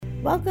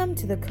Welcome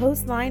to the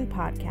Coastline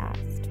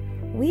Podcast.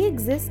 We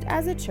exist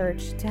as a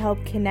church to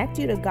help connect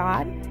you to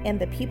God and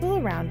the people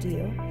around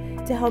you,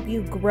 to help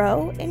you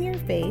grow in your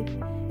faith,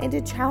 and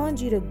to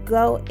challenge you to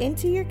go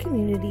into your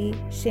community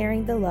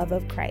sharing the love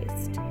of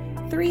Christ.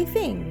 3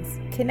 things: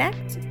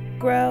 connect,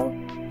 grow,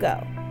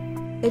 go.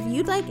 If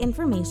you'd like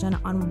information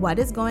on what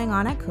is going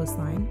on at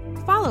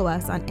Coastline, follow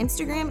us on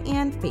Instagram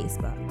and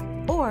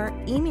Facebook, or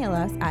email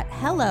us at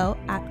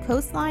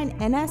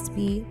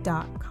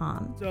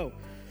hello@coastlinensb.com. So,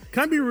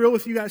 can I be real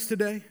with you guys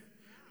today?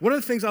 One of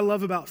the things I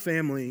love about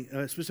family,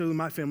 specifically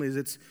my family, is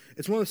it's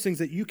one of those things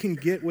that you can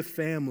get with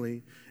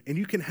family, and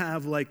you can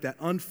have like that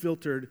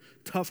unfiltered,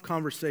 tough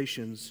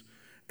conversations,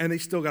 and they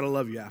still got to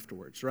love you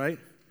afterwards, right?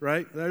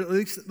 Right? At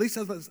least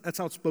that's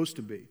how it's supposed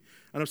to be.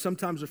 I know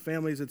sometimes with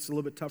families it's a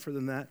little bit tougher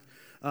than that.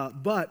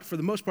 But for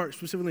the most part,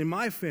 specifically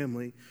my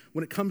family,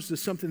 when it comes to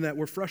something that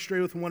we're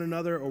frustrated with one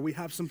another, or we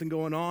have something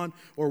going on,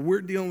 or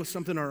we're dealing with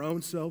something our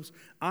own selves,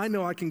 I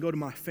know I can go to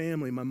my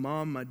family, my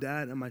mom, my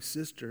dad, and my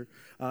sister,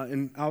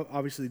 and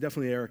obviously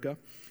definitely Erica,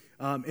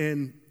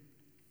 and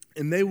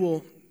they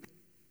will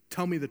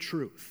tell me the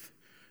truth.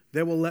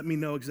 They will let me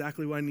know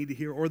exactly what I need to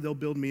hear, or they'll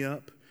build me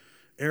up.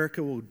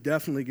 Erica will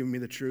definitely give me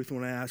the truth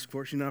when I ask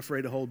for it. She's not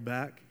afraid to hold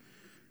back.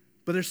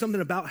 But there's something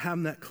about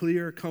having that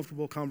clear,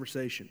 comfortable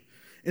conversation.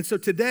 And so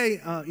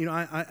today,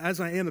 as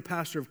I am the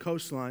pastor of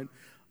Coastline,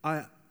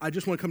 I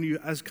just want to come to you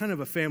as kind of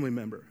a family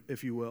member,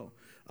 if you will,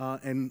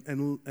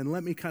 and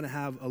let me kind of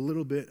have a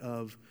little bit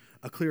of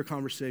a clear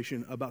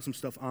conversation about some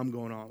stuff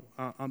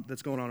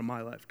that's going on in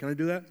my life. Can I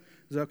do that?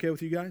 Is that okay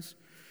with you guys?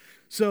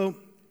 So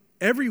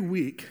every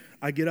week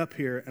I get up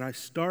here and I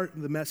start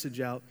the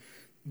message out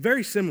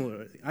very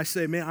similarly. I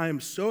say, man, I am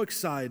so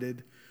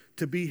excited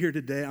to be here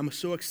today. I'm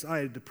so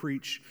excited to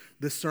preach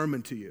this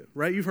sermon to you,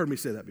 right? You've heard me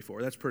say that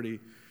before. That's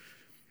pretty.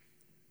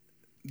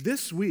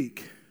 This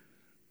week,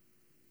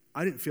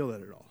 I didn't feel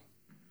that at all.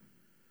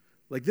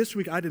 Like this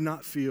week, I did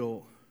not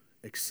feel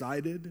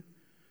excited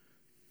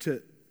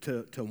to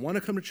want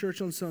to come to church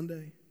on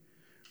Sunday.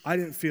 I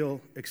didn't feel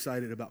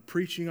excited about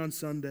preaching on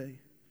Sunday.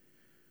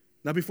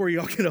 Now, before you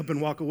all get up and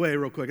walk away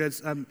real quick,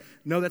 that's not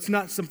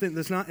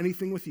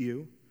anything with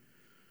you.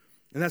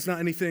 And that's not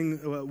anything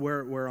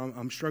where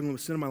I'm struggling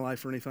with sin in my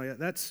life or anything like that.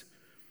 That's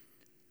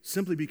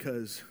simply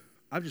because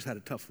I've just had a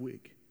tough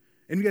week.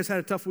 And you guys had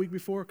a tough week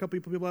before? A couple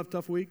people have a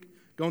tough week,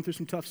 going through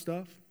some tough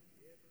stuff?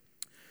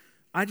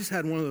 I just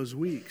had one of those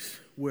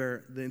weeks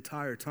where the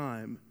entire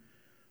time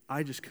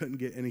I just couldn't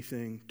get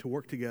anything to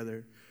work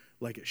together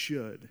like it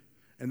should.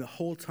 And the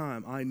whole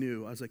time I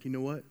was like, you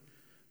know what?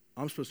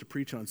 I'm supposed to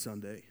preach on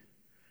Sunday,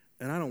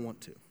 and I don't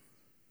want to.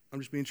 I'm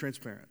just being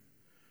transparent.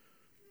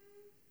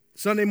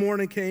 Sunday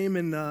morning came,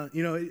 and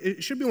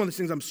it should be one of those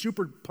things I'm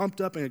super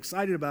pumped up and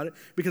excited about it,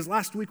 because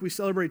last week we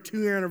celebrated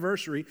 2-year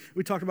anniversary.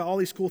 We talked about all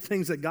these cool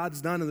things that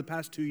God's done in the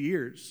past 2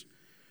 years.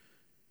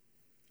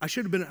 I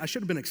should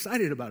have been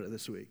excited about it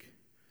this week,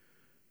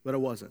 but I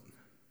wasn't.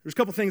 There's a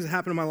couple things that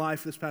happened in my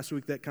life this past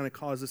week that kind of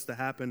caused this to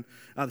happen.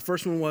 The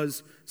first one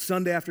was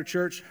Sunday after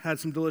church, had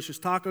some delicious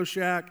Taco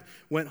Shack,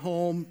 went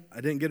home.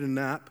 I didn't get a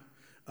nap,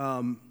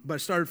 but I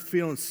started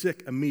feeling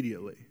sick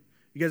immediately.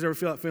 You guys ever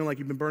feel that feeling like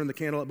you've been burning the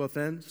candle at both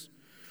ends?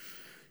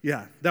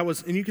 Yeah,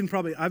 and you can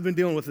probably, I've been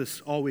dealing with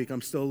this all week.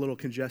 I'm still a little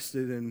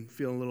congested and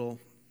feeling a little,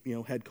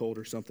 head cold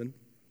or something.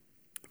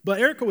 But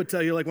Erica would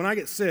tell you, like, when I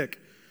get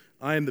sick,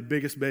 I am the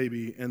biggest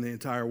baby in the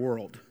entire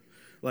world.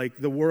 Like,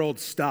 the world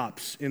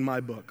stops in my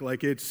book.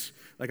 Like, it's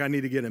like I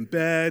need to get in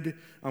bed.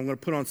 I'm going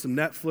to put on some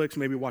Netflix,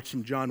 maybe watch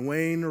some John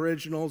Wayne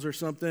originals or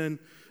something,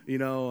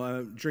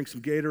 drink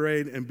some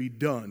Gatorade and be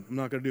done. I'm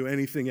not going to do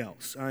anything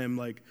else. I am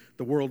like,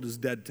 the world is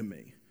dead to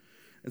me.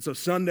 And so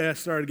Sunday I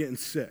started getting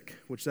sick,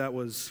 which that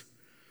was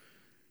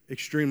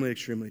extremely,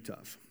 extremely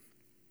tough.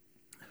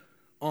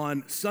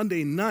 On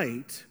Sunday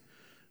night,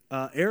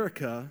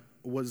 Erica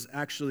was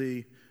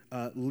actually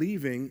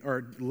leaving,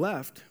 or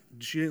left.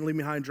 She didn't leave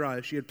me high and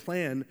dry. She had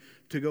planned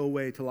to go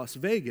away to Las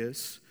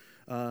Vegas,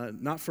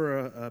 not for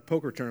a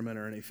poker tournament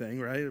or anything,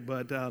 right?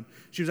 But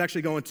she was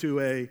actually going to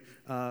a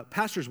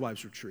pastor's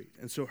wives retreat.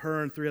 And so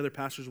her and 3 other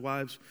pastors'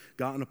 wives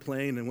got on a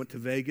plane and went to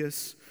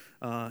Vegas.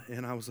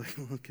 And I was like,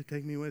 well,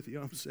 take me with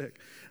you. I'm sick.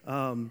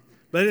 But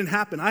it didn't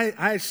happen.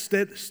 I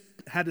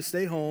had to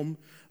stay home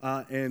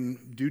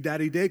and do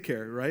daddy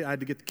daycare, right? I had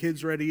to get the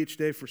kids ready each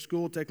day for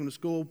school, take them to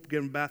school,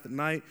 give them a bath at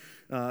night,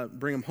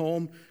 bring them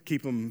home,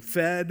 keep them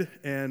fed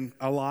and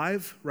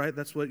alive, right?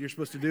 That's what you're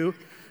supposed to do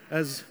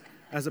as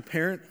a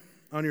parent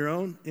on your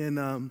own. And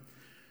I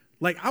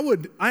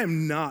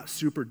am not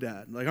super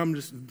dad. Like, I'm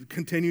just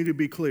continue to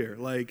be clear.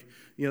 Like,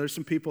 there's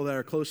some people that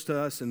are close to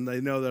us, and they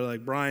know they're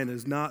like, Brian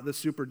is not the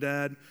super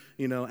dad.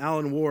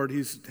 Alan Ward,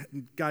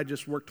 guy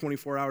just worked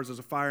 24 hours as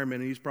a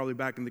fireman, and he's probably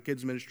back in the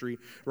kids ministry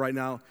right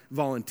now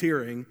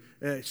volunteering.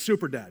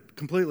 Super dad,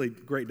 completely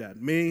great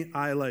dad. Me,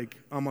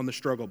 I'm on the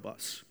struggle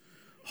bus.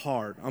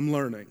 Hard, I'm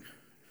learning.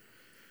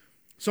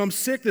 So I'm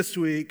sick this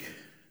week.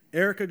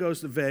 Erica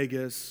goes to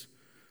Vegas.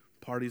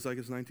 Parties like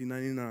it's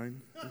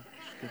 1999.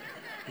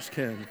 Just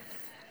kidding.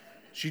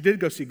 She did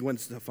go see Gwen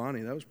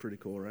Stefani. That was pretty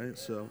cool, right?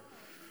 So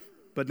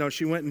But no,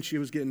 she went and she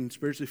was getting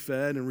spiritually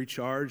fed and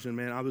recharged. And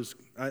man, I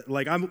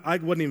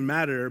wasn't even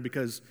mad at her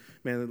because,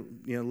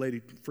 man, the lady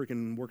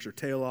freaking works her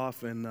tail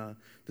off. And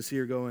to see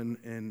her go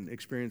and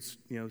experience,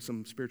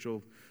 some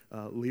spiritual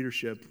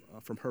leadership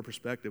from her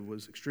perspective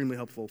was extremely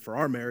helpful for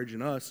our marriage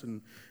and us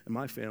and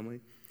my family.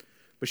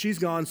 But she's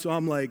gone, so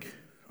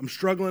I'm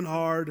struggling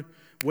hard,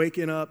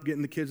 waking up,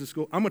 getting the kids to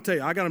school. I'm going to tell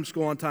you, I got them to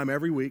school on time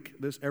every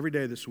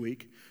day this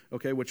week,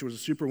 okay, which was a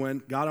super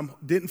win. Got them,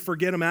 didn't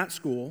forget them at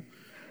school,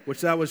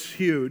 which that was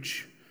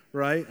huge,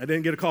 right? I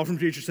didn't get a call from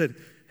the teacher said,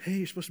 hey,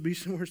 you're supposed to be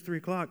somewhere, it's 3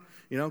 o'clock.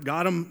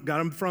 Got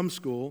them from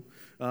school.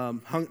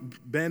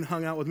 Ben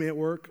hung out with me at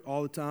work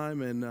all the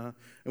time, and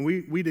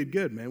we did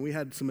good, man. We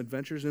had some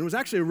adventures, and it was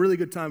actually a really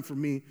good time for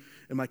me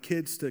and my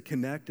kids to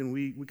connect, and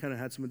we kind of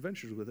had some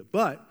adventures with it.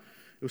 But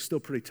it was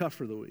still pretty tough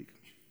for the week.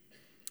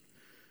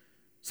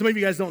 Some of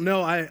you guys don't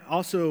know, I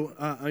also,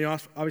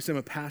 obviously I'm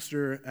a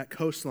pastor at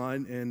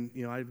Coastline, and,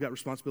 I've got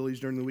responsibilities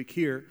during the week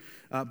here,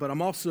 but I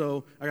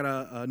got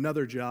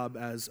another job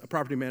as a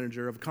property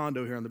manager of a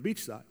condo here on the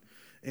beach side.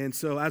 And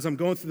so as I'm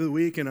going through the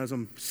week and as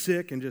I'm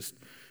sick and just,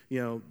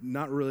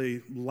 not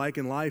really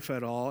liking life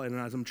at all, and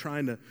as I'm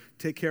trying to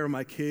take care of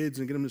my kids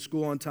and get them to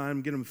school on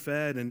time, get them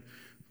fed, and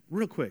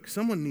real quick,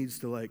 someone needs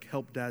to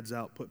help dads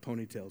out, put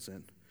ponytails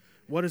in.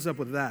 What is up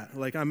with that?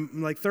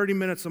 I'm 30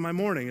 minutes of my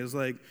morning is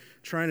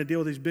trying to deal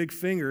with these big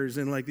fingers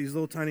and these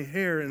little tiny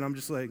hair, and I'm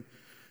just am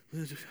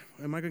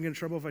I going to get in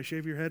trouble if I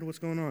shave your head? What's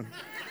going on?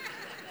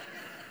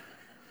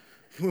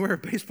 Can we wear a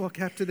baseball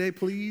cap today,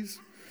 please?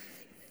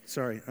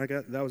 Sorry,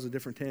 that was a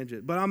different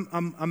tangent. But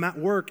I'm at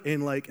work,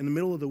 and in the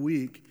middle of the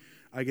week,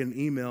 I get an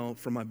email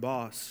from my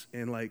boss,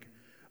 and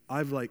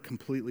I've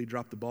completely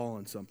dropped the ball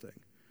on something.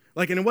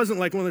 And it wasn't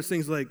one of those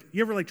things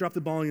you ever drop the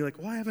ball and you're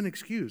well, I have an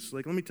excuse.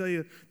 Let me tell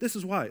you, this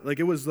is why.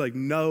 It was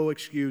no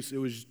excuse. It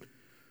was,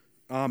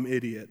 I'm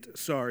idiot.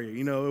 Sorry.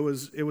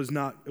 It was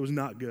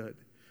not good.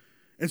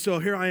 And so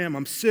here I am.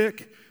 I'm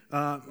sick.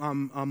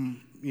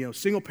 I'm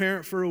single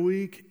parent for a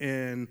week,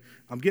 and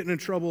I'm getting in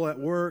trouble at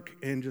work,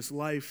 and just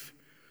life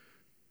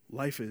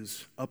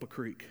is up a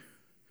creek.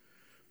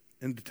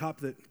 And to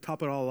top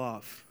it all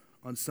off,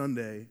 on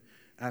Sunday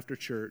after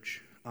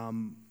church,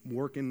 I'm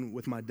working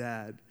with my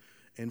dad.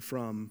 And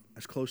from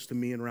as close to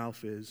me and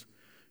Ralph is,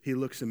 he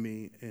looks at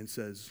me and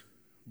says,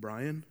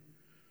 Brian,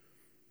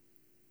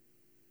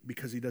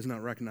 because he does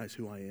not recognize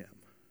who I am.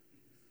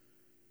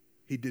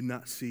 He did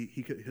not see,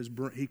 he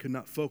could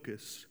not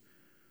focus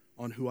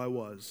on who I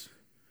was,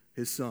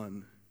 his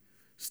son,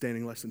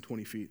 standing less than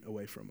 20 feet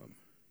away from him.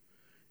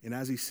 And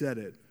as he said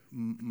it,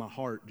 my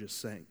heart just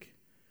sank.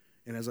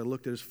 And as I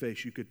looked at his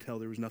face, you could tell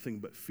there was nothing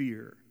but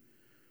fear,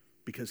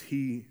 because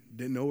he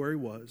didn't know where he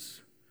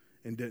was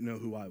and didn't know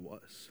who I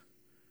was.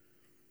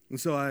 And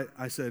so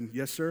I said,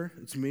 yes, sir,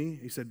 it's me.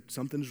 He said,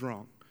 something's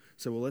wrong. I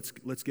said, well,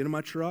 let's get in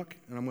my truck,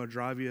 and I'm going to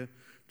drive you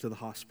to the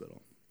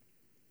hospital.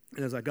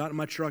 And as I got in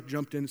my truck,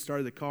 jumped in, and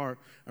started the car,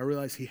 I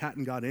realized he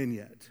hadn't got in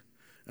yet.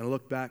 And I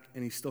looked back,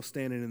 and he's still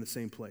standing in the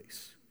same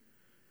place,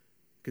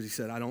 because he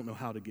said, I don't know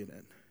how to get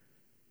in.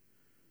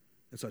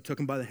 And so I took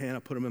him by the hand, I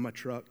put him in my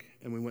truck,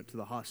 and we went to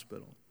the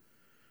hospital.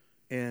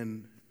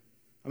 And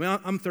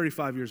I'm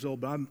 35 years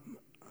old, but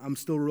I'm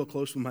still real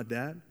close with my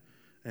dad.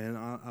 And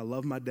I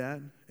love my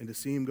dad, and to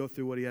see him go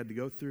through what he had to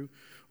go through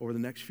over the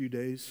next few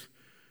days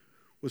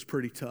was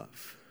pretty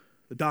tough.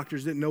 The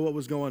doctors didn't know what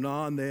was going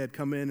on. They had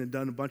come in and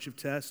done a bunch of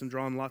tests and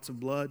drawn lots of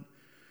blood.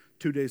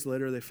 2 days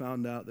later, they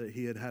found out that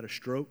he had had a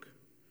stroke.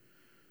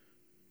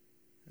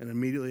 And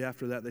immediately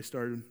after that, they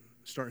started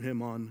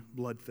him on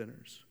blood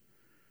thinners.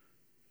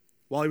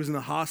 While he was in the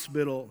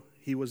hospital,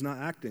 he was not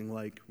acting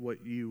like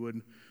what you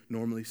would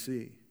normally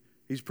see.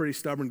 He's a pretty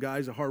stubborn guy.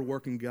 He's a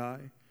hard-working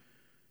guy.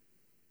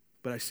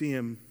 But I see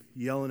him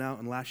yelling out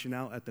and lashing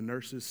out at the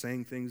nurses,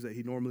 saying things that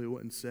he normally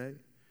wouldn't say.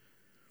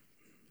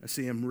 I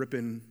see him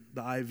ripping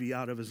the IV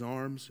out of his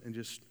arms and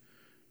just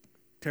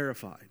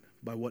terrified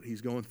by what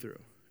he's going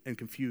through and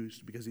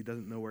confused because he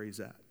doesn't know where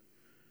he's at.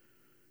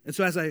 And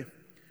so as I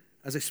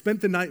spent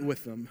the night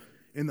with him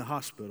in the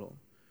hospital,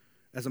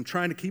 as I'm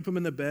trying to keep him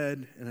in the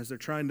bed and as they're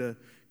trying to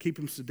keep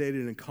him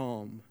sedated and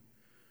calm,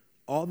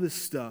 all this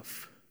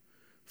stuff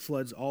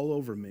floods all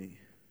over me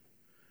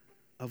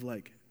of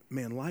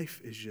man,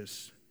 life is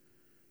just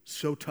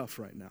so tough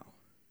right now.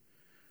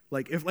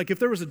 If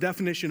there was a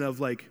definition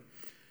of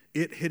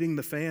it hitting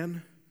the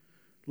fan,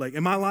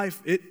 in my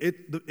life,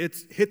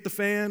 it's hit the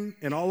fan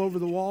and all over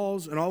the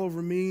walls and all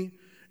over me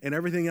and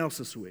everything else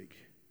this week.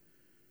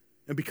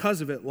 And because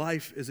of it,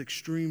 life is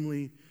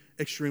extremely,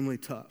 extremely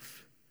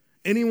tough.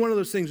 Any one of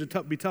those things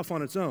would be tough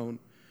on its own,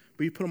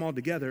 but you put them all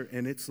together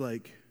and it's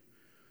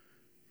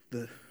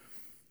the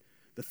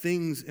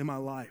things in my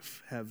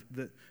life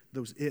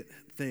those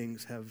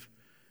things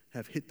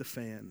have hit the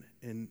fan,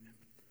 and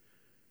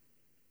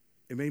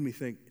it made me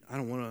think, I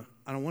don't want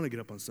to get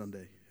up on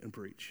Sunday and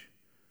preach.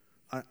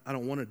 I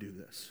don't want to do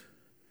this.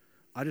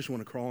 I just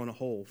want to crawl in a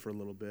hole for a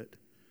little bit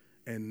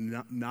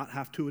and not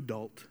have to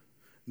adult,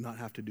 not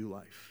have to do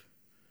life.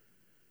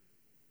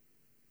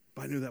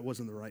 But I knew that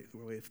wasn't the right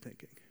way of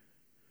thinking.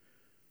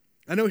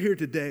 I know here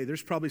today,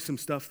 there's probably some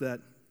stuff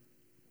that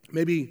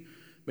maybe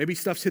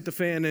stuff's hit the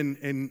fan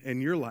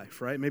in your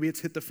life, right? Maybe it's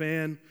hit the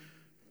fan.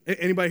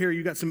 Anybody here,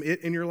 you got some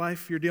it in your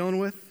life you're dealing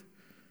with?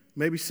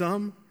 Maybe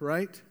some,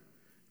 right?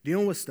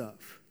 Dealing with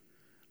stuff.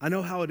 I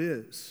know how it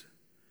is.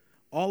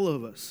 All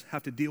of us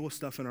have to deal with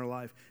stuff in our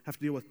life, have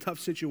to deal with tough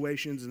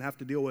situations, and have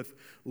to deal with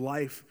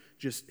life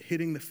just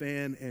hitting the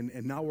fan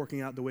and not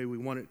working out the way we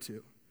want it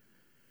to.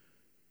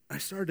 I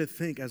started to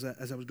think as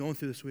I was going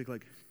through this week,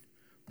 like,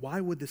 why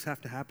would this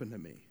have to happen to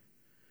me?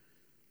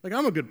 Like,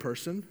 I'm a good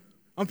person.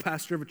 I'm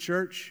pastor of a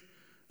church.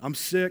 I'm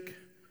sick.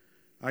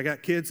 I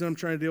got kids that I'm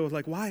trying to deal with.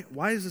 Like, why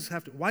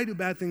do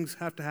bad things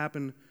have to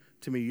happen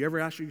to me? You ever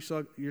asked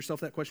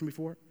yourself that question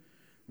before?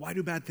 Why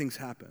do bad things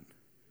happen?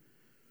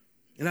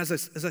 And as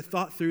I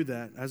thought through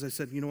that, as I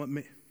said, you know what,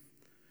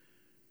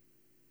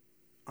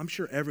 I'm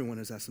sure everyone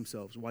has asked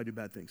themselves, why do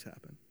bad things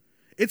happen?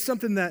 It's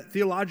something that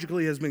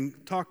theologically has been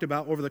talked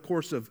about over the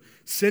course of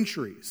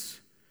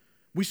centuries.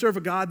 We serve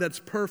a God that's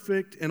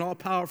perfect and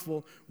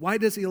all-powerful. Why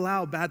does he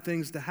allow bad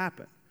things to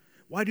happen?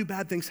 Why do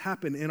bad things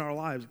happen in our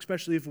lives,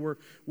 especially if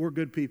we're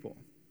good people?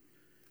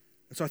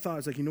 And so I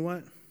was like, you know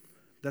what?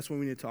 That's what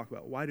we need to talk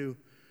about. Why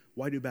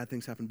do bad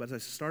things happen? But as I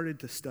started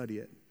to study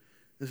it,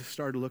 as I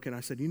started looking, I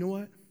said, you know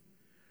what?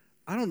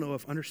 I don't know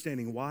if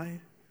understanding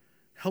why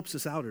helps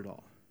us out at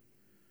all,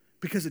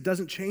 because it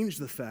doesn't change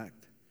the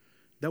fact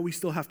that we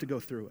still have to go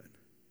through it,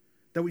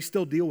 that we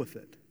still deal with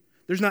it.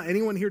 There's not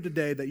anyone here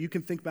today that you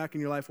can think back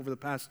in your life over the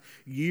past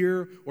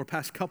year or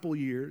past couple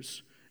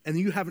years and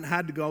you haven't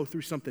had to go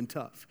through something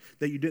tough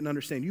that you didn't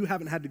understand. You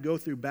haven't had to go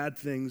through bad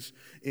things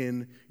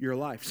in your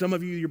life. Some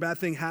of you, your bad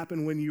thing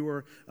happened when you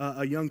were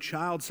a young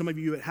child. Some of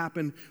you, it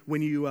happened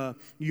when you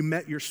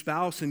met your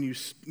spouse and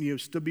you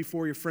stood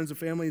before your friends and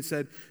family and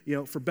said,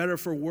 for better or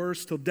for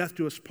worse, till death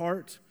do us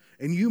part.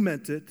 And you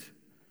meant it,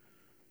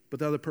 but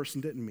the other person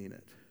didn't mean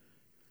it.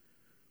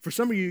 For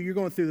some of you, you're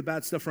going through the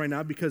bad stuff right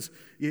now because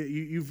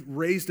you've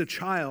raised a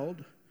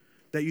child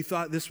that you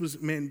thought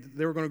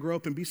they were going to grow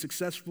up and be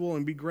successful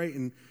and be great,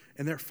 and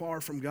they're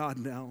far from God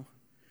now,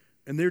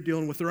 and they're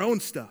dealing with their own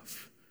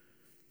stuff.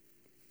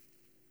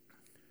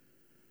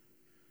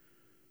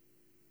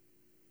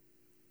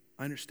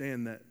 I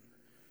understand that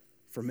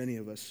for many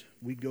of us,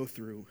 we go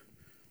through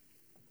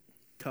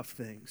tough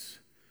things.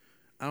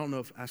 I don't know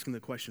if asking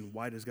the question,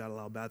 why does God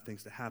allow bad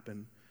things to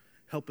happen,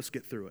 help us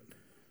get through it.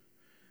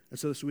 And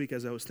so this week,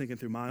 as I was thinking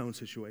through my own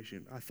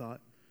situation, I thought,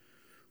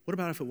 what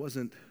about if it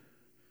wasn't,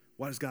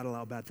 why does God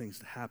allow bad things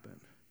to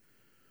happen?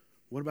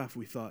 What about if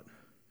we thought,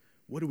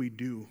 what do we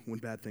do when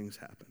bad things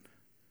happen?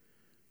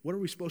 What are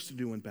we supposed to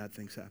do when bad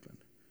things happen?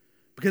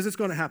 Because it's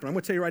going to happen. I'm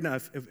going to tell you right now,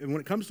 if when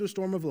it comes to a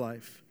storm of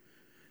life,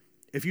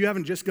 if you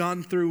haven't just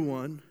gone through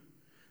one,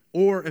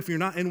 or if you're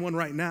not in one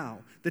right now,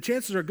 the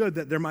chances are good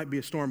that there might be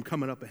a storm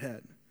coming up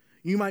ahead.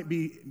 You might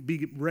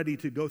be ready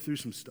to go through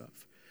some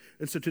stuff.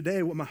 And so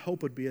today, what my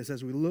hope would be is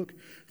as we look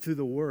through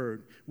the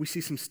Word, we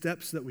see some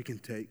steps that we can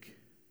take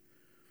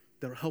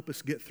that will help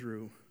us get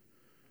through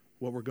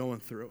what we're going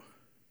through.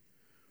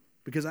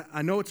 Because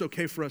I know it's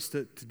okay for us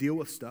to deal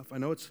with stuff. I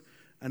know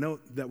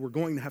that we're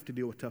going to have to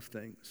deal with tough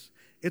things.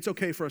 It's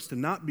okay for us to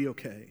not be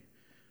okay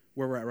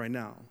where we're at right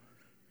now,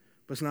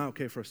 but it's not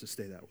okay for us to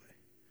stay that way.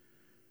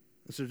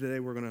 And so today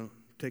we're going to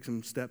take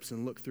some steps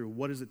and look through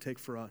what does it take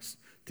for us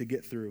to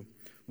get through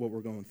what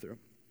we're going through.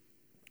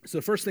 So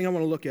the first thing I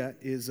want to look at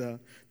is the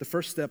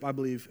first step I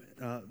believe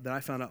that I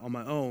found out on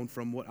my own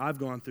from what I've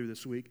gone through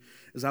this week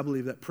is I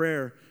believe that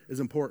prayer is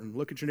important.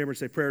 Look at your neighbor and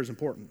say, prayer is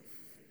important.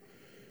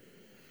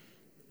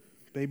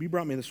 Babe, you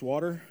brought me this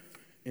water,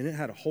 and it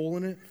had a hole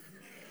in it.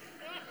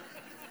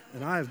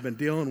 And I have been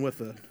dealing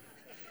with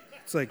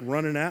it's like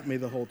running at me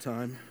the whole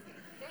time.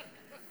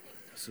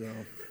 So,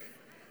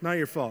 not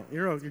your fault.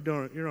 You're all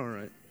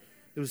right.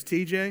 It was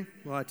TJ.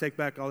 Well, I take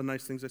back all the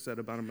nice things I said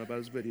about him, about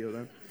his video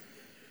then.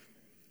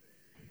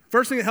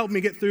 First thing that helped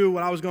me get through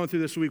what I was going through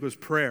this week was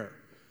prayer.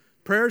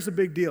 Prayer is a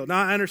big deal.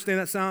 Now, I understand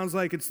that sounds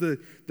like it's the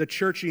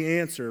churchy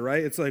answer,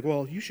 right? It's like,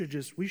 well, we should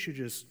just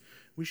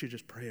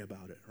pray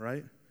about it,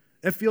 right?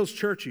 It feels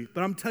churchy,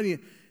 but I'm telling you,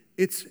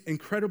 it's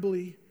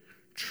incredibly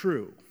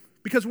true.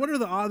 Because what are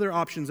the other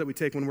options that we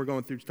take when we're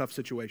going through tough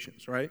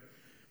situations, right?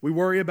 We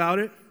worry about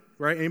it,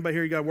 right? Anybody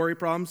here, you got worry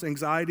problems,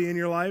 anxiety in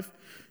your life?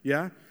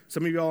 Yeah?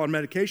 Some of you all on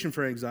medication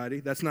for anxiety.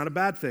 That's not a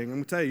bad thing. I'm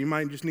going to tell you, you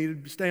might just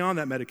need to stay on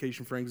that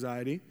medication for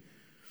anxiety.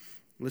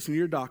 Listen to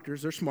your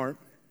doctors. They're smart.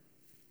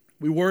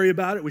 We worry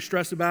about it. We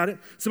stress about it.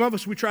 Some of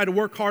us, we try to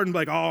work hard and be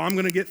like, oh, I'm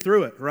going to get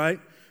through it, right?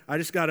 I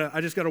just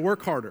gotta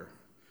work harder.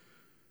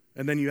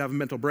 And then you have a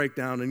mental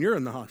breakdown and you're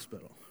in the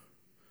hospital.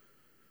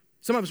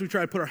 Some of us, we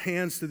try to put our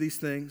hands to these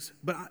things.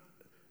 But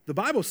the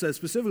Bible says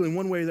specifically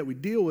one way that we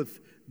deal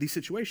with these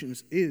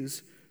situations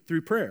is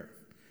through prayer.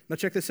 Now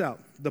check this out.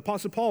 The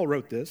Apostle Paul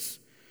wrote this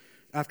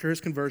after his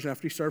conversion,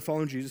 after he started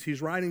following Jesus.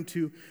 He's writing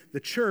to the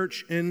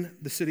church in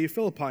the city of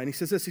Philippi. And he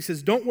says this, he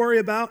says, don't worry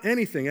about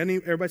anything.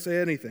 Everybody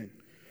say anything.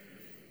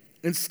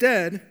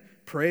 Instead,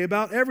 pray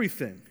about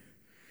everything.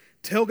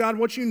 Tell God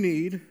what you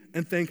need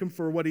and thank him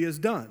for what he has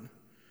done.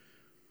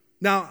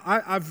 Now,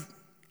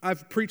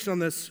 I've preached on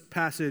this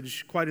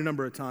passage quite a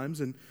number of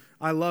times, and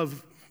I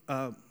love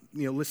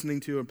listening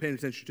to and paying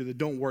attention to the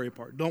don't worry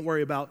part. Don't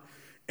worry about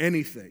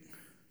anything,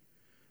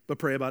 but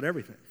pray about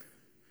everything.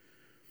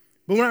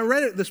 But when I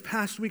read it this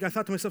past week, I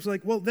thought to myself,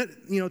 like, well,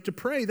 to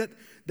pray,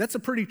 that's a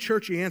pretty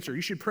churchy answer.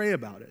 You should pray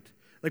about it.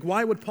 Like,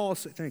 why would Paul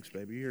say, thanks,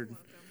 baby,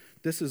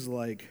 this is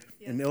like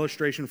an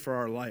illustration for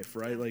our life,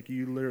 right? Like,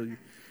 you literally,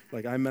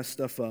 like, I mess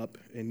stuff up,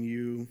 and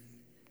you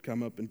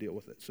come up and deal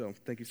with it. So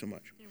thank you so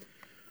much.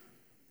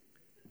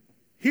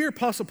 Here,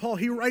 Apostle Paul,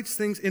 he writes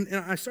things, and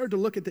I started to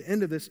look at the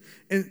end of this,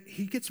 and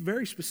he gets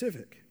very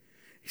specific.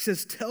 He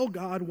says, tell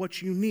God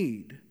what you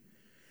need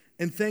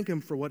and thank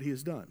him for what he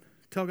has done.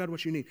 Tell God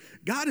what you need.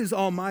 God is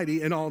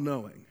almighty and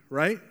all-knowing,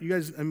 right? You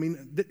guys,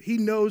 he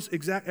knows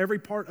every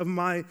part of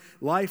my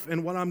life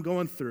and what I'm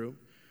going through.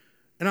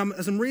 And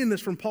as I'm reading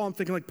this from Paul, I'm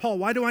thinking, like, Paul,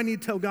 why do I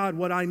need to tell God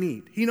what I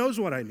need? He knows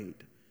what I need.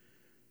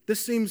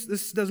 This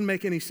doesn't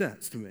make any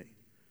sense to me.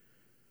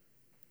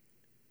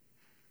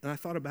 And I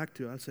thought it back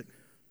to it. I was like,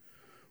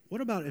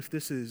 what about if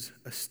this is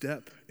a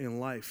step in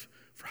life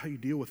for how you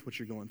deal with what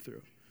you're going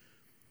through?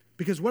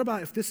 Because what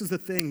about if this is the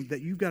thing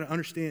that you've got to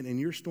understand in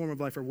your storm of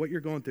life or what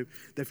you're going through,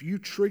 that if you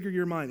trigger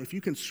your mind, if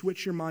you can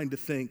switch your mind to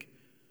think,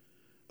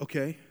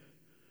 okay,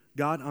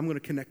 God, I'm going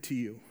to connect to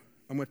you.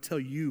 I'm going to tell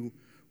you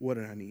what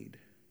I need.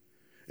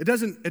 It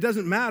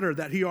doesn't matter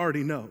that he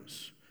already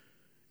knows.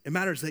 It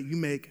matters that you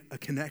make a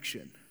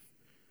connection.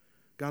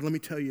 God, let me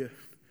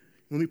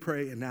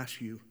pray and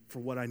ask you for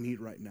what I need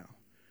right now,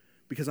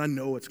 because I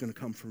know it's going to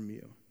come from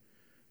you.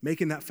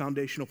 Making that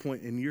foundational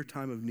point in your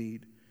time of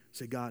need,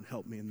 say, God,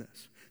 help me in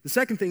this. The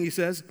second thing he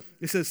says,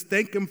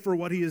 thank him for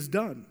what he has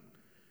done.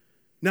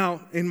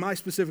 Now, in my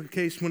specific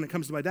case, when it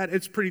comes to my dad,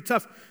 it's pretty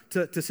tough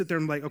to sit there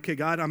and be like, okay,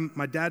 God,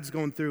 my dad's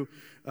going through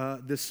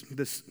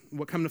this.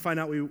 What come to find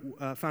out, we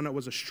found out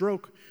was a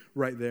stroke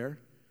right there.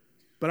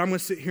 But I'm going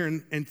to sit here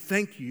and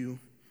thank you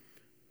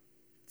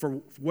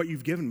for what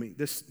you've given me.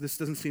 This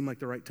doesn't seem like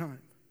the right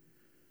time.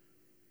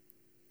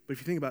 But if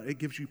you think about it, it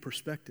gives you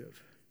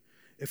perspective.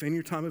 If in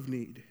your time of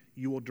need,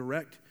 you will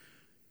direct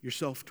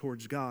yourself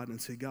towards God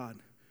and say, God,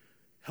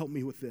 help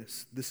me with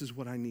this. This is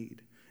what I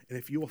need. And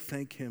if you will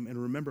thank him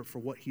and remember for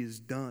what he has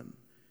done.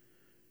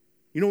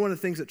 You know, one of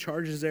the things that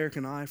charges Eric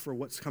and I for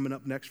what's coming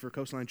up next for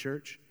Coastline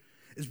Church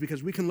is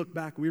because we can look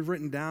back. We've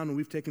written down and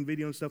we've taken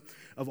video and stuff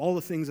of all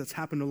the things that's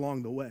happened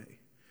along the way.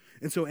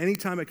 And so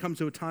anytime it comes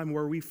to a time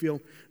where we feel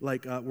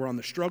like we're on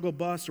the struggle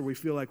bus or we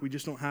feel like we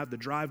just don't have the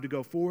drive to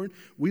go forward,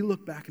 we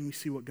look back and we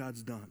see what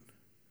God's done.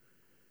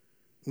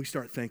 We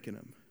start thanking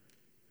him.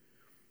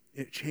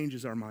 It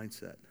changes our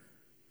mindset.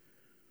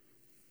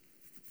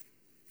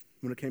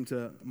 When it came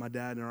to my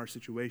dad and our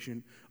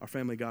situation, our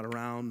family got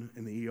around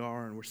in the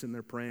ER and we're sitting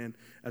there praying.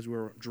 As we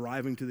were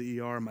driving to the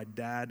ER, my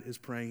dad is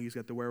praying. He's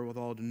got the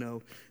wherewithal to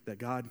know that,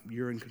 God,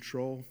 you're in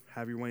control.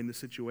 Have your way in this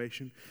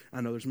situation. I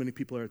know there's many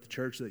people here at the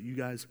church that you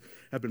guys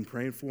have been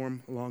praying for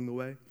him along the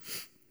way.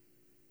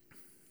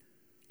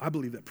 I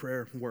believe that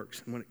prayer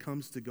works. And when it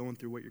comes to going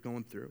through what you're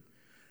going through,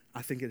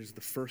 I think it is the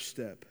first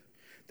step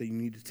that you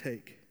need to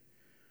take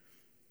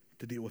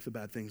to deal with the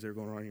bad things that are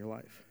going on in your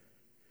life.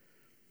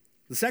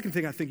 The second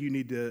thing I think you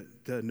need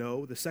to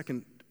know, the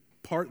second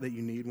part that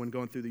you need when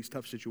going through these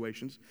tough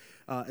situations,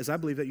 is I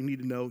believe that you need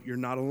to know you're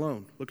not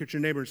alone. Look at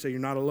your neighbor and say, you're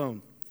not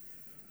alone.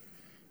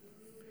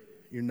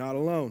 You're not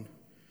alone.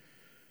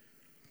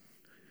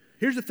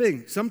 Here's the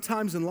thing.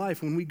 Sometimes in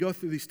life when we go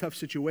through these tough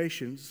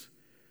situations,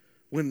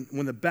 when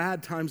the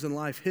bad times in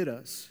life hit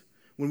us,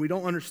 when we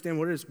don't understand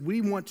what it is,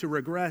 we want to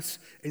regress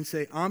and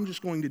say, I'm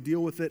just going to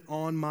deal with it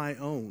on my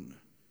own.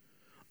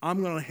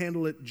 I'm going to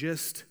handle it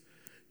just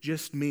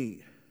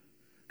me.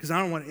 Because I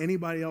don't want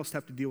anybody else to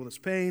have to deal with this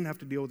pain, have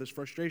to deal with this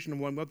frustration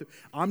and what I'm going through.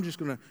 I'm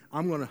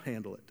going to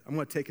handle it. I'm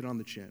going to take it on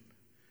the chin.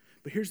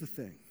 But here's the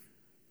thing.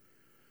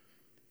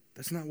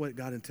 That's not what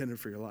God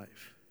intended for your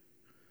life.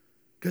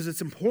 Because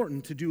it's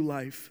important to do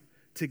life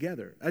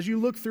together. As you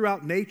look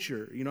throughout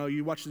nature,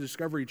 you watch the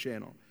Discovery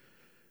Channel.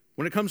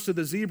 When it comes to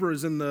the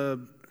zebras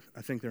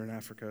I think they're in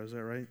Africa, is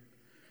that right?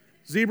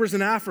 Zebras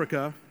in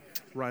Africa,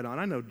 right on.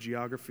 I know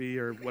geography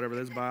or whatever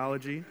it is,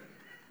 biology.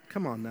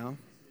 Come on now.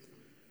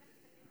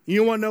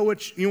 You want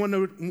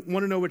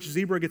to know which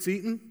zebra gets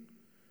eaten?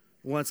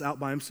 Well, it's out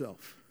by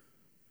himself.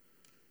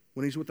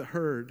 When he's with the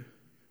herd,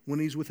 when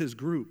he's with his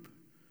group,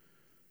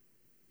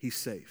 he's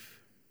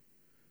safe.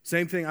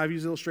 Same thing, I've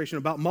used an illustration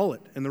about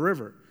mullet in the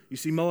river. You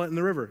see mullet in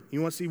the river.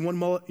 You want to see one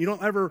mullet? You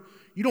don't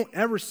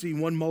ever see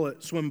one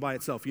mullet swim by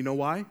itself. You know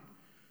why?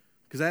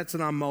 Because that's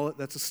not a mullet,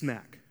 that's a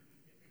snack.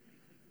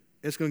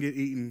 It's going to get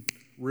eaten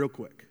real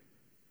quick.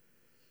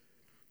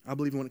 I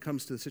believe when it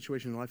comes to the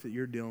situation in life that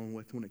you're dealing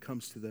with, when it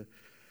comes to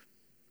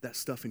that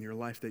stuff in your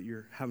life that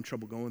you're having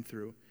trouble going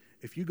through,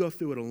 if you go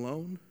through it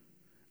alone,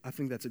 I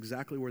think that's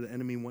exactly where the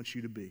enemy wants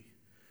you to be,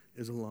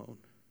 is alone.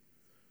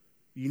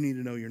 You need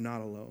to know you're not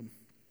alone.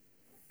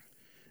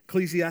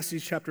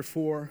 Ecclesiastes chapter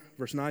 4,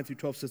 verse 9 through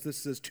 12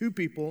 says, two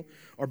people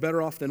are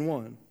better off than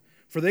one,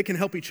 for they can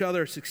help each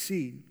other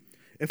succeed.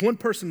 If one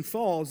person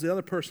falls, the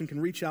other person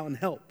can reach out and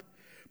help.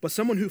 But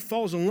someone who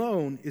falls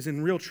alone is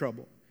in real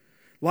trouble.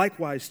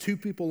 Likewise, two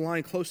people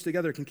lying close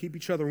together can keep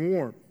each other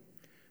warm.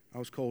 I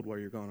was cold while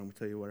you're gone, I'm going to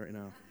tell you what right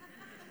now.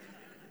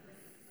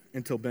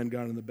 Until Ben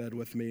got in the bed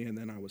with me, and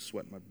then I was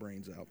sweating my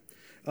brains out.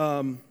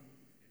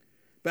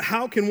 But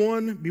how can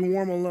one be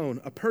warm alone?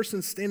 A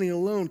person standing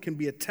alone can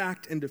be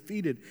attacked and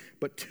defeated,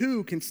 but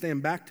two can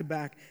stand back to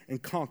back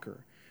and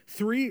conquer.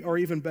 Three are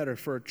even better,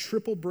 for a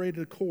triple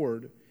braided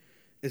cord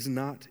is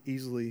not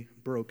easily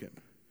broken.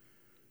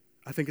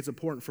 I think it's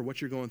important for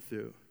what you're going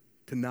through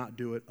to not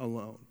do it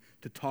alone,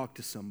 to talk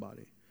to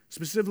somebody,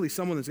 specifically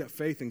someone that's got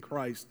faith in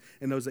Christ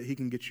and knows that he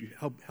can get you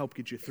help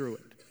get you through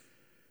it.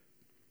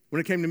 When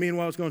it came to me and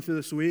what I was going through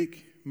this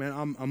week,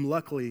 man, I'm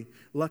lucky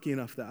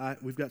enough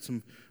that we've got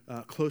some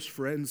close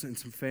friends and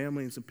some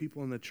family and some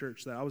people in the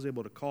church that I was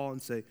able to call and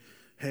say,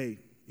 hey,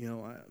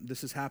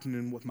 this is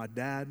happening with my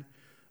dad.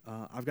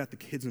 I've got the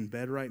kids in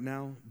bed right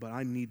now, but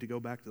I need to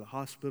go back to the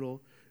hospital.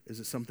 Is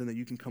it something that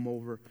you can come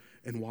over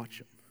and watch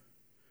them?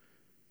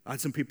 I had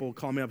some people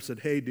call me up and said,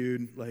 hey,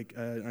 dude,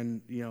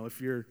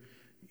 if you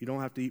don't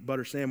have to eat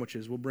butter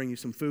sandwiches, we'll bring you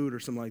some food or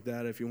something like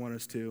that if you want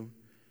us to.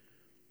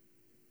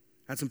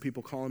 I had some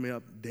people calling me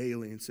up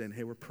daily and saying,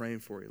 hey, we're praying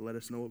for you. Let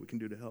us know what we can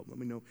do to help. Let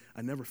me know.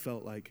 I never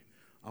felt like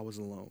I was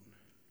alone.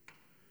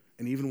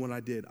 And even when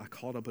I did, I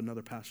called up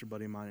another pastor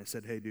buddy of mine and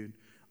said, hey, dude,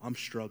 I'm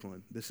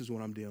struggling. This is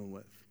what I'm dealing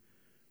with.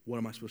 What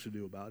am I supposed to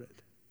do about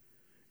it?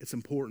 It's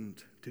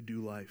important to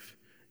do life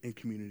in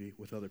community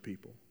with other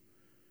people.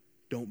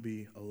 Don't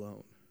be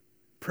alone.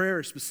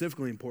 Prayer is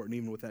specifically important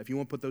even with that. If you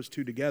want to put those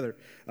two together,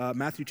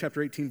 Matthew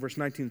chapter 18, verse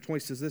 19 and 20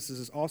 says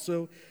this, I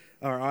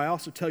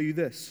also tell you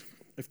this,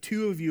 if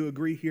two of you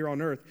agree here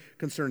on earth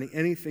concerning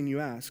anything you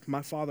ask,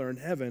 my Father in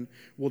heaven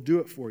will do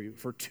it for you.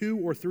 For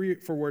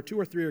where two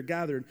or three are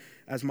gathered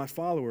as my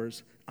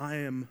followers, I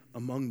am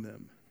among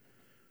them.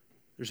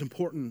 There's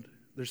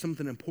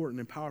something important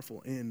and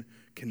powerful in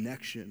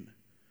connection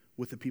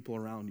with the people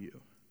around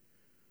you.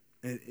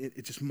 And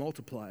it just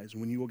multiplies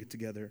when you all get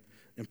together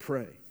and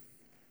pray.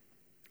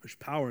 There's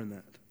power in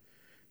that.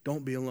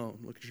 Don't be alone.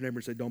 Look at your neighbor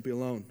and say, don't be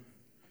alone.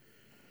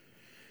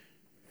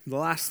 The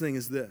last thing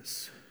is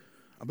this.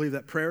 I believe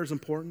that prayer is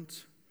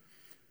important.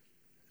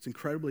 It's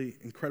incredibly,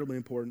 incredibly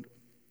important.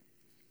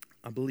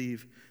 I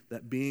believe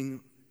that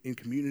being in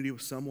community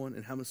with someone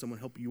and having someone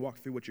help you walk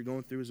through what you're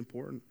going through is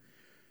important.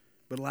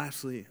 But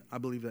lastly, I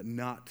believe that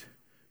not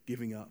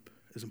giving up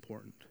is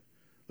important.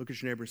 Look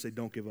at your neighbor and say,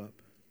 don't give up.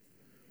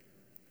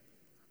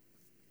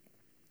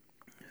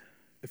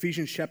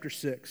 Ephesians chapter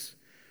 6,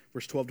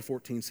 verse 12 to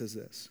 14 says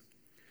this.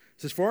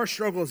 It says, for our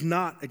struggle is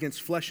not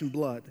against flesh and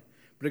blood,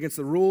 but against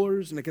the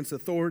rulers and against the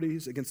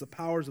authorities, against the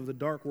powers of the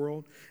dark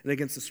world, and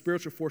against the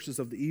spiritual forces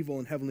of the evil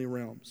in heavenly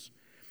realms.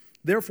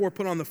 Therefore,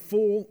 put on the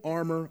full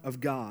armor of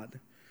God,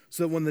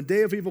 so that when the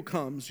day of evil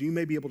comes, you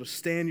may be able to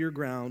stand your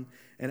ground.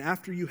 And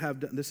after you have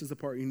done, this is the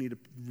part you need to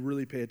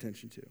really pay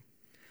attention to.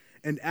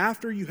 And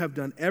after you have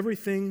done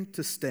everything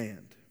to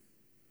stand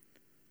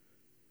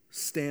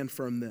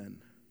firm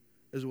then,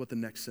 is what the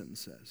next sentence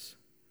says.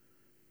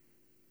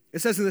 It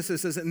says in this,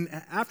 and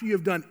after you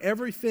have done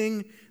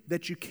everything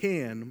that you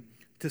can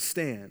to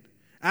stand,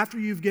 after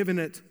you've given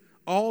it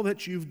all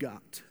that you've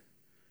got,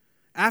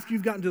 after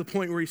you've gotten to the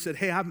point where you said,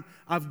 hey,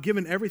 I've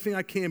given everything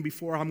I can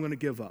before I'm going to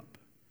give up.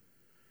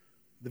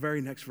 The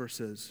very next verse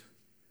says,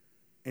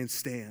 and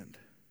stand.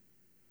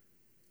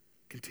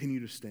 Continue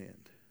to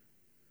stand.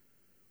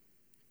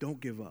 Don't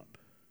give up.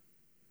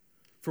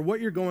 For what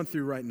you're going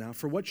through right now,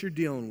 for what you're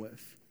dealing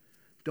with,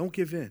 don't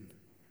give in.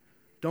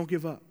 Don't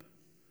give up.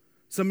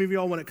 Some of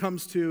y'all, when it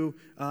comes to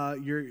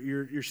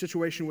your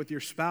situation with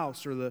your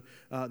spouse or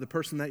the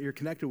person that you're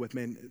connected with,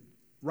 man,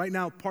 right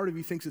now part of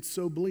you thinks it's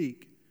so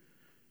bleak,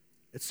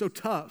 it's so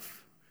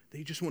tough that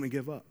you just want to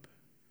give up.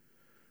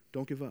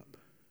 Don't give up.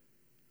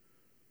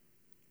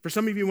 For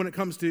some of you, when it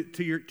comes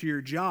to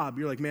your job,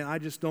 you're like, man,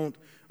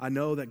 I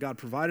know that God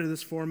provided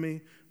this for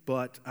me,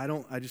 but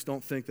I just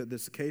don't think that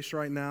this is the case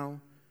right now.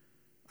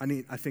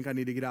 I think I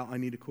need to get out. I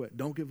need to quit.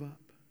 Don't give up.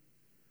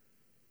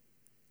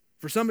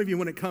 For some of you,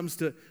 when it comes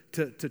to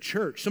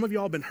church, some of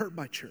y'all have been hurt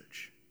by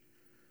church.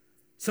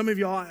 Some of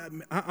y'all,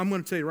 I'm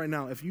going to tell you right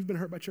now, if you've been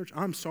hurt by church,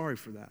 I'm sorry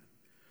for that.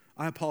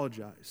 I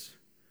apologize.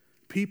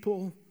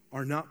 People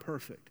are not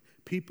perfect.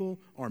 People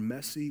are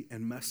messy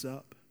and mess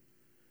up.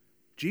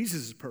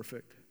 Jesus is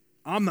perfect.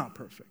 I'm not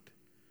perfect.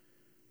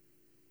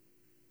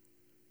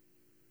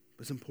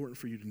 But it's important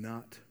for you to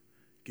not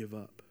give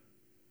up.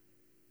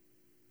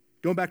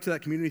 Going back to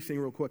that community thing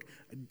real quick,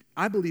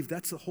 I believe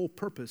that's the whole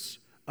purpose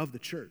of the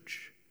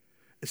church,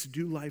 is to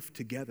do life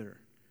together,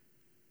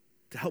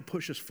 to help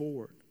push us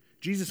forward.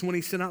 Jesus, when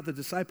he sent out the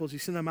disciples, he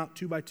sent them out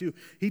 2 by 2.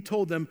 He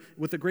told them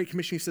with the Great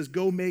Commission, he says,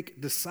 go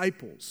make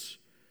disciples,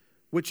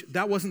 which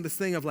that wasn't this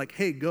thing of like,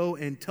 hey, go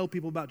and tell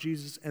people about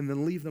Jesus and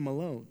then leave them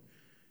alone.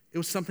 It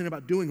was something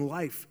about doing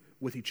life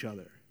with each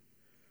other.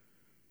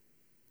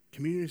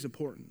 Community is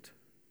important,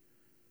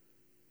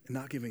 and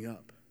not giving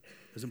up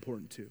is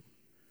important too.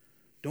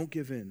 Don't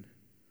give in.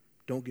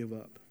 Don't give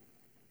up.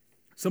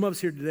 Some of us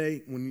here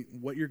today,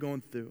 what you're going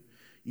through,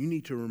 you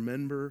need to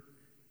remember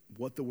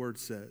what the Word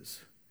says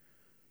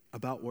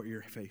about what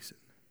you're facing.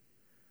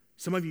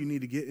 Some of you need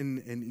to get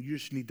in and you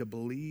just need to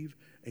believe,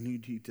 and you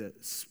need to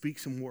speak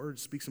some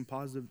words, speak some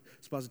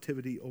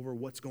positivity over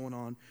what's going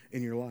on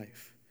in your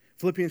life.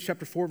 Philippians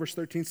chapter 4, verse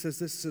 13 says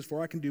this. It says,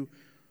 "For I can do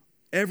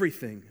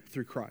everything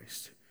through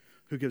Christ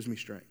who gives me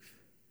strength."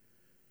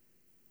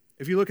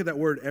 If you look at that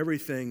word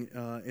everything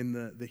in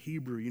the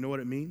Hebrew, you know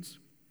what it means?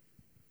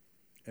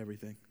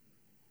 Everything.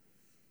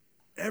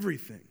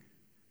 Everything.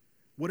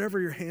 Whatever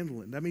you're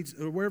handling, that means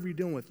wherever you're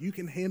dealing with, you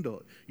can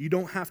handle it. You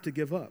don't have to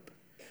give up.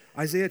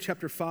 Isaiah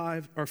chapter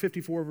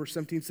 54, verse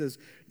 17 says,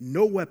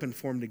 "No weapon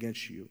formed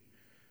against you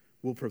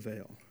will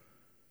prevail."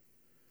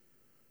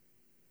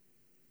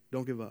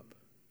 Don't give up.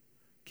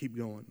 Keep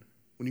going.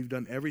 When you've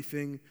done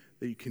everything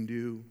that you can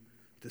do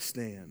to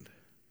stand,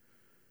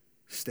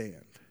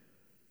 stand.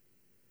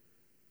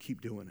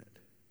 Keep doing it.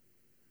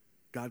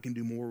 God can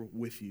do more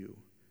with you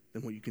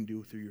than what you can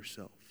do through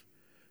yourself.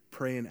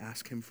 Pray and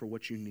ask him for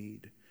what you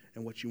need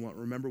and what you want.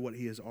 Remember what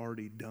he has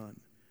already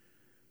done.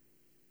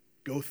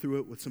 Go through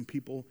it with some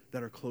people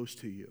that are close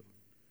to you.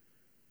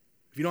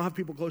 If you don't have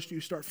people close to you,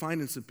 start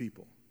finding some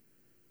people.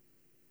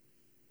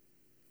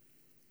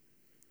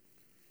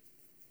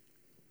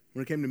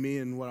 When it came to me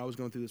and what I was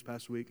going through this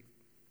past week,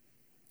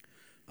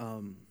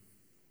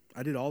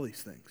 I did all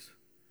these things.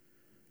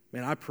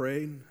 Man, I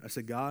prayed. I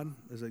said, God,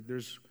 I was like,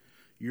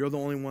 you're the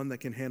only one that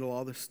can handle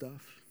all this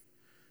stuff.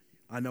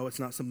 I know it's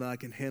not something I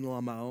can handle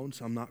on my own,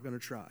 so I'm not going to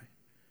try.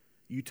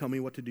 You tell me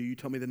what to do. You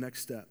tell me the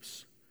next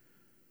steps.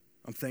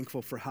 I'm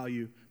thankful for how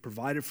you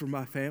provided for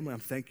my family. I'm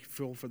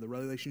thankful for the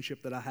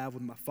relationship that I have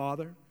with my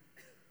father.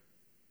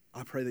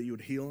 I pray that you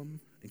would heal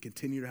him and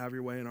continue to have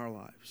your way in our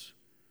lives.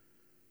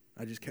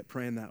 I just kept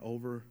praying that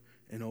over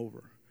and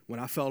over. When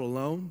I felt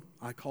alone,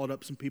 I called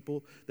up some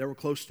people that were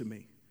close to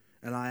me,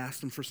 and I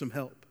asked them for some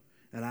help,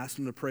 and I asked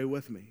them to pray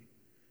with me.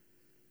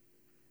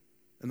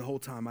 And the whole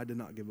time, I did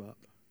not give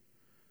up.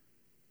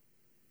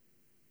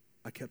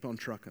 I kept on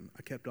trucking.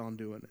 I kept on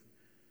doing it.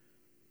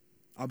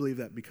 I believe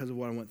that because of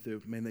what I went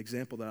through, man, the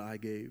example that I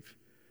gave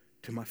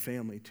to my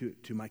family,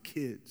 to my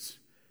kids,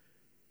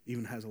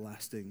 even has a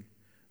lasting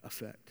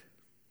effect.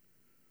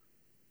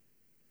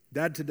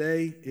 Dad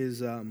today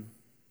is,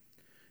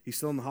 he's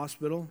still in the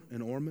hospital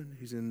in Ormond.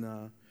 He's in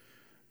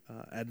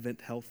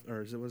Advent Health,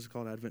 or is it what's it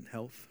called, Advent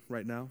Health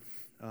right now.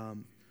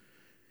 The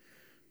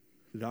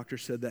doctor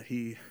said that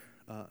he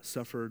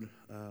suffered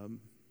a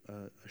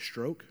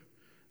stroke.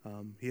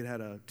 He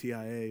had a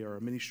TIA or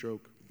a mini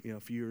stroke, a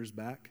few years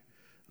back.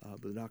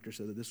 But the doctor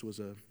said that this was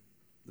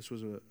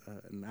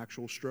an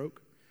actual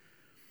stroke,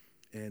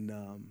 and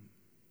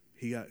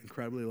he got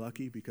incredibly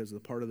lucky because the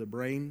part of the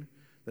brain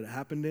that it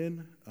happened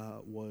in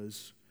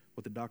was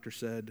what the doctor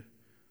said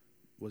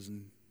was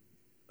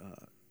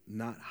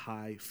not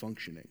high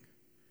functioning.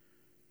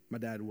 My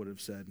dad would have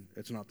said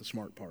it's not the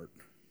smart part.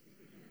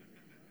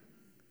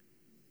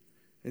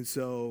 And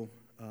so,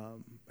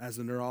 as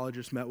the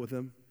neurologist met with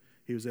him,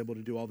 he was able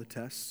to do all the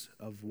tests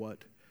of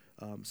what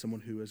someone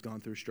who has gone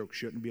through a stroke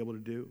shouldn't be able to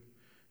do.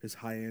 His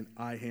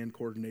eye-hand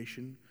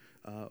coordination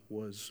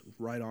was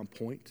right on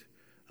point.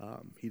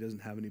 He doesn't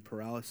have any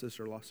paralysis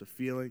or loss of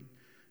feeling.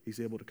 He's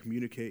able to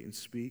communicate and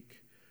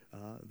speak.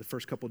 The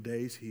first couple of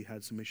days, he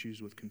had some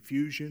issues with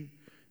confusion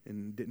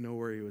and didn't know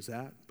where he was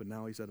at. But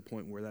now he's at a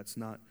point where that's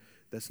not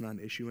an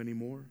issue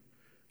anymore.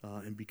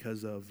 And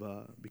because of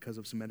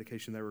some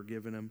medication that were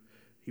given him,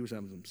 he was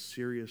having some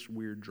serious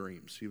weird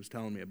dreams. He was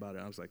telling me about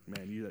it. I was like,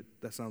 man,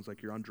 that sounds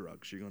like you're on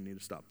drugs. You're going to need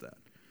to stop that.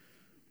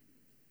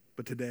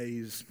 But today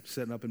he's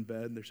sitting up in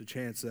bed. There's a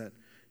chance that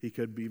he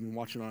could be even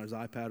watching on his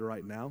iPad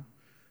right now.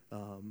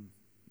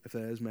 If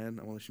that is, man,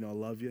 I want to let you know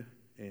I love you.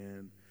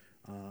 And,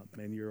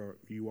 man,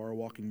 you are a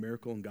walking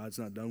miracle, and God's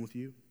not done with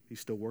you.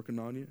 He's still working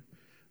on you.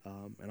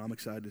 And I'm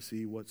excited to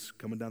see what's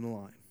coming down the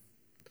line.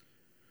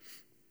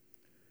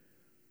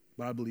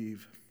 But I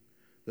believe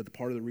that the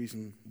part of the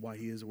reason why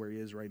he is where he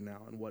is right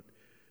now and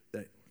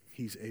that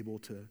he's able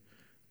to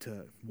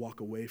walk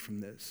away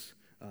from this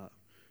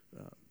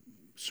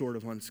sort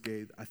of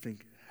unscathed, I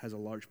think has a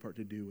large part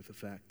to do with the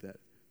fact that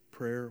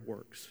prayer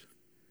works.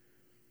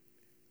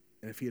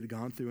 And if he had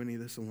gone through any of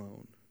this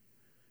alone,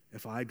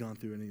 if I had gone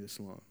through any of this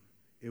alone,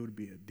 it would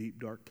be a deep,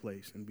 dark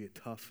place and be a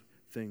tough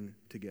thing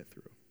to get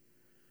through.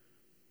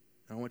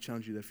 And I want to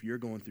challenge you that if you're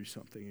going through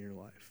something in your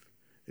life,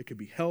 it could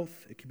be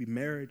health, it could be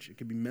marriage, it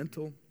could be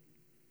mental,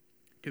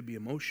 it could be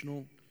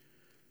emotional.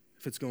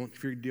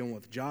 If you're dealing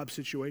with a job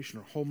situation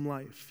or home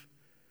life,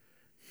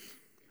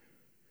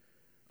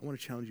 I want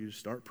to challenge you to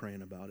start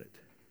praying about it,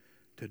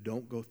 to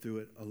don't go through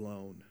it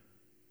alone,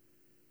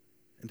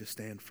 and to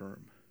stand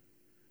firm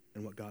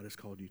in what God has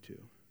called you to.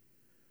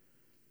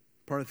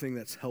 Part of the thing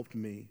that's helped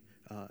me,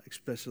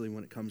 especially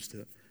when it comes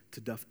to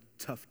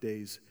tough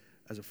days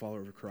as a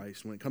follower of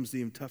Christ, when it comes to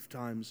even tough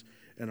times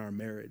in our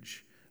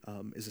marriage,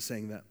 is a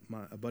saying that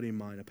a buddy of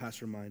mine, a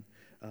pastor of mine,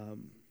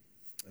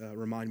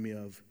 reminded me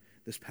of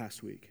this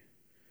past week.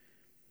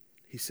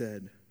 He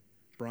said,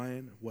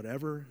 Brian,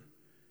 whatever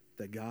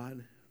that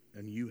God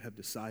and you have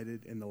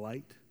decided in the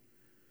light,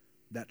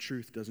 that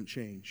truth doesn't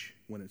change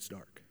when it's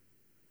dark.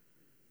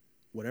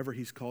 Whatever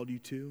he's called you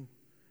to,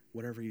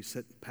 whatever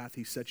path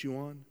he set you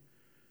on,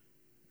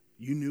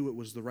 you knew it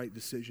was the right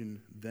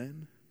decision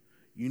then.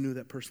 You knew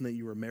that person that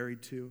you were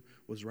married to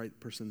was the right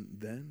person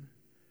then.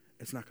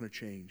 It's not going to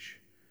change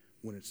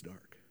when it's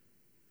dark.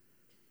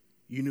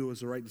 You knew it was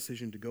the right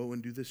decision to go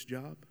and do this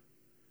job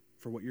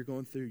for what you're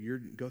going through.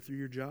 Go through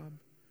your job.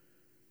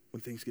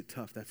 When things get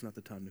tough, that's not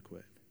the time to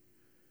quit.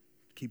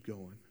 Keep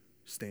going.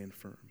 Stand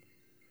firm.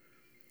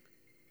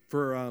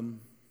 For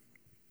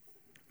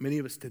many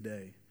of us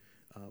today,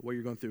 what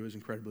you're going through is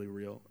incredibly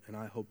real, and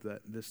I hope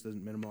that this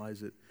doesn't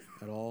minimize it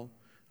at all.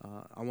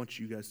 I want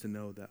you guys to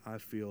know that I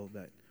feel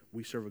that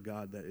we serve a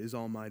God that is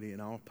almighty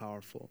and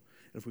all-powerful,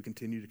 and if we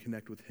continue to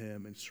connect with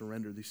him and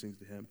surrender these things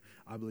to him,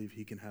 I believe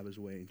he can have his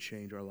way and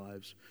change our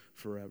lives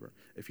forever.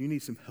 If you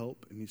need some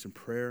help and need some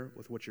prayer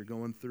with what you're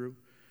going through,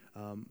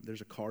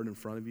 there's a card in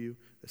front of you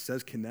that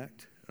says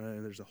connect,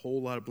 and there's a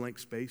whole lot of blank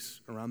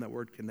space around that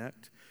word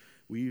connect.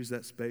 We use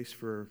that space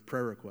for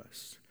prayer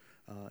requests.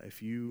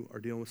 If you are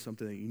dealing with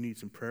something that you need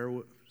some prayer,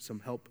 some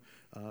help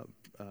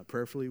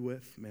prayerfully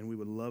with, man, we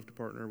would love to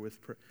partner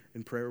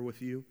in prayer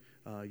with you.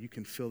 You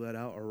can fill that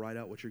out or write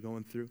out what you're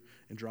going through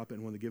and drop it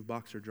in one of the give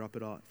box or drop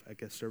it off at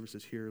guest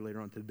services here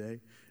later on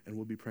today, and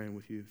we'll be praying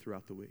with you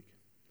throughout the week.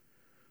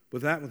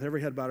 With that, with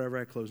every head bowed,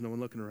 every eye closed, no one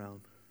looking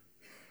around.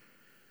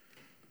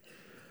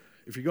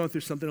 If you're going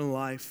through something in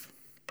life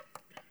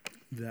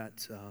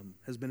that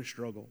has been a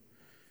struggle,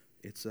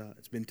 it's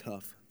been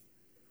tough.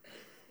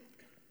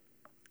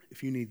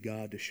 If you need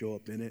God to show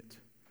up in it,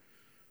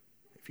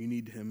 if you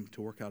need him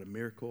to work out a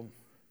miracle,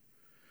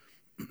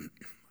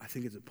 I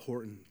think it's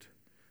important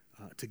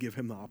to give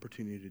him the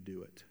opportunity to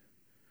do it.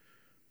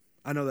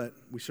 I know that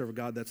we serve a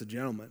God that's a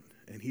gentleman,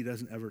 and he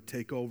doesn't ever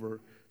take over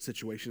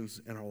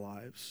situations in our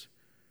lives.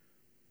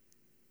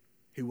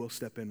 He will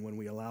step in when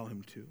we allow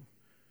him to,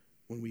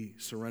 when we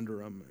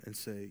surrender him and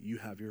say, you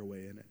have your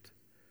way in it.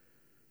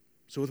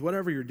 So with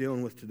whatever you're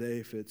dealing with today,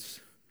 if it's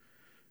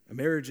a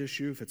marriage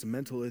issue, if it's a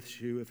mental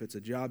issue, if it's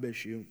a job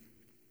issue,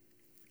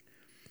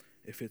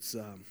 if it's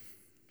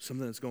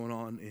something that's going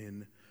on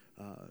in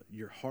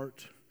your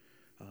heart,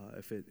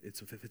 if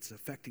it's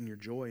affecting your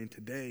joy, and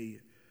today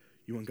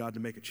you want God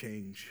to make a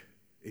change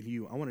in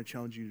you, I want to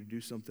challenge you to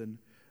do something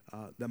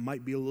that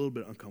might be a little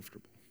bit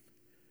uncomfortable.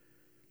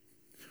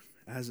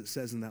 As it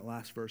says in that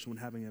last verse, when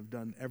having have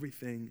done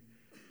everything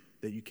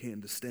that you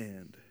can to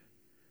stand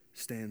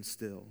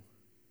still.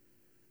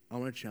 I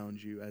want to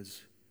challenge you,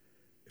 as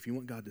if you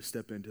want God to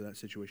step into that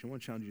situation, I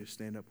want to challenge you to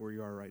stand up where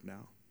you are right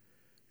now.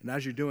 And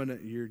as you're doing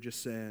it, you're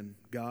just saying,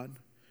 God,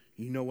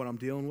 you know what I'm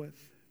dealing with.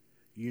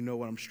 You know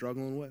what I'm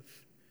struggling with.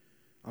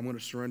 I'm going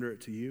to surrender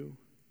it to you.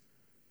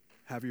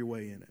 Have your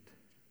way in it.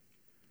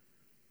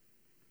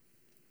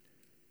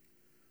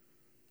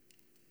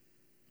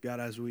 God,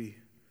 as we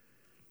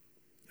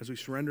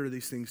surrender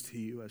these things to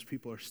you, as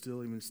people are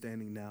still even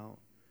standing now,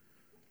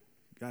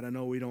 God, I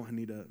know we don't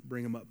need to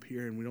bring them up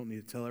here and we don't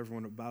need to tell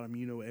everyone about them.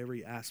 You know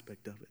every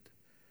aspect of it.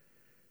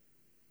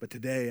 But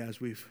today,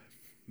 as we've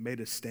made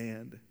a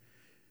stand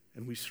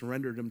and we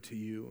surrendered them to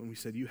you and we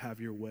said, you have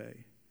your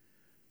way,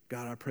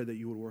 God, I pray that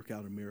you would work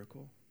out a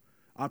miracle.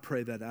 I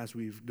pray that as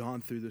we've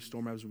gone through the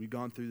storm, as we've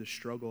gone through the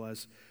struggle,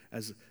 as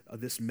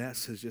this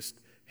mess has just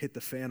hit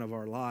the fan of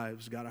our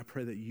lives, God, I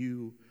pray that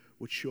you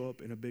would show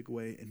up in a big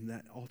way and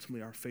that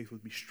ultimately our faith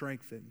would be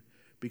strengthened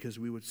because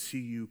we would see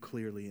you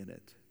clearly in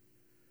it.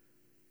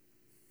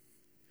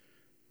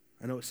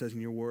 I know it says in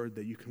your word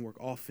that you can work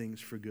all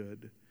things for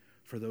good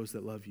for those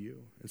that love you.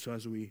 And so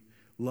as we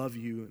love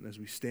you and as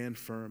we stand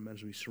firm,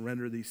 as we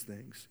surrender these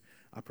things,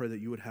 I pray that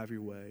you would have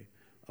your way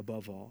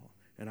above all.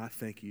 And I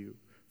thank you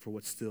for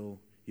what's still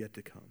yet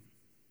to come.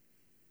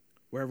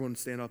 Will everyone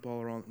stand up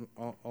all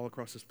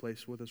across this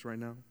place with us right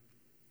now?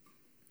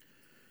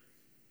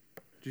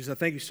 Jesus, I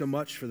thank you so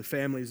much for the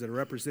families that are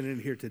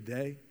represented here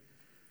today.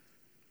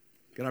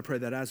 God, I pray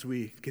that as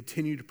we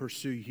continue to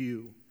pursue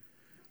you,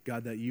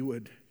 God, that you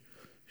would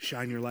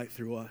shine your light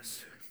through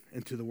us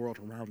and to the world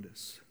around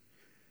us.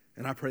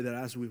 And I pray that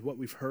as what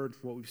we've heard,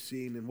 what we've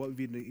seen, and what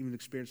we've even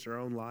experienced in our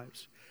own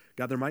lives,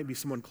 God, there might be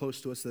someone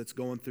close to us that's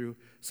going through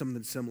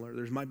something similar.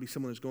 There might be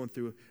someone that's going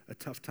through a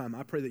tough time.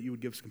 I pray that you would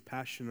give us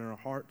compassion in our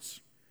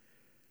hearts.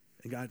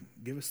 And God,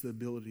 give us the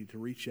ability to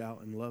reach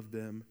out and love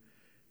them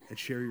and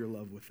share your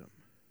love with them.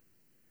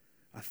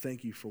 I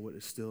thank you for what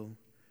is still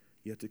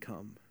yet to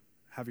come.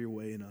 Have your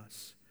way in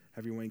us.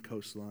 Have your way in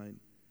Coastline.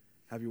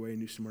 Have your way in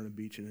New Smyrna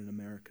Beach and in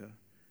America.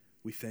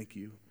 We thank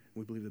you.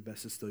 We believe the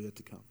best is still yet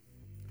to come.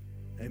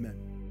 Amen.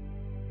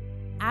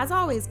 As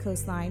always,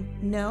 Coastline,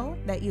 know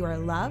that you are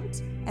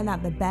loved and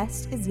that the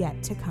best is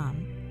yet to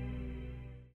come.